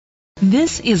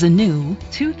This is a new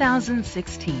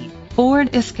 2016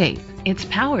 Ford Escape. It's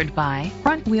powered by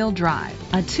front-wheel drive,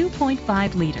 a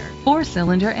 2.5-liter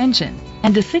four-cylinder engine,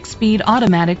 and a 6-speed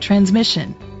automatic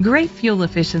transmission. Great fuel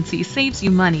efficiency saves you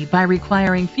money by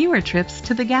requiring fewer trips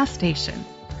to the gas station.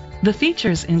 The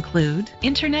features include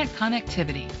internet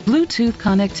connectivity, Bluetooth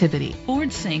connectivity,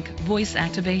 Ford Sync voice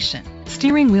activation,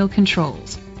 steering wheel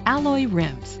controls, alloy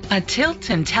rims, a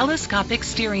tilt and telescopic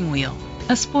steering wheel,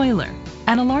 a spoiler,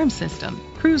 an alarm system,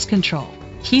 cruise control,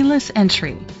 keyless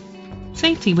entry.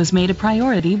 Safety was made a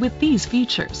priority with these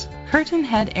features: curtain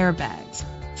head airbags,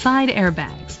 side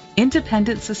airbags,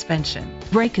 independent suspension,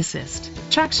 brake assist,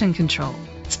 traction control,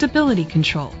 stability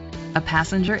control, a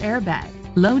passenger airbag,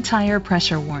 low tire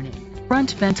pressure warning,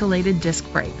 front ventilated disc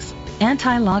brakes,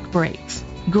 anti-lock brakes.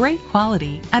 Great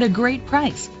quality at a great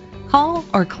price. Call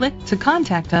or click to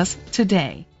contact us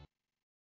today.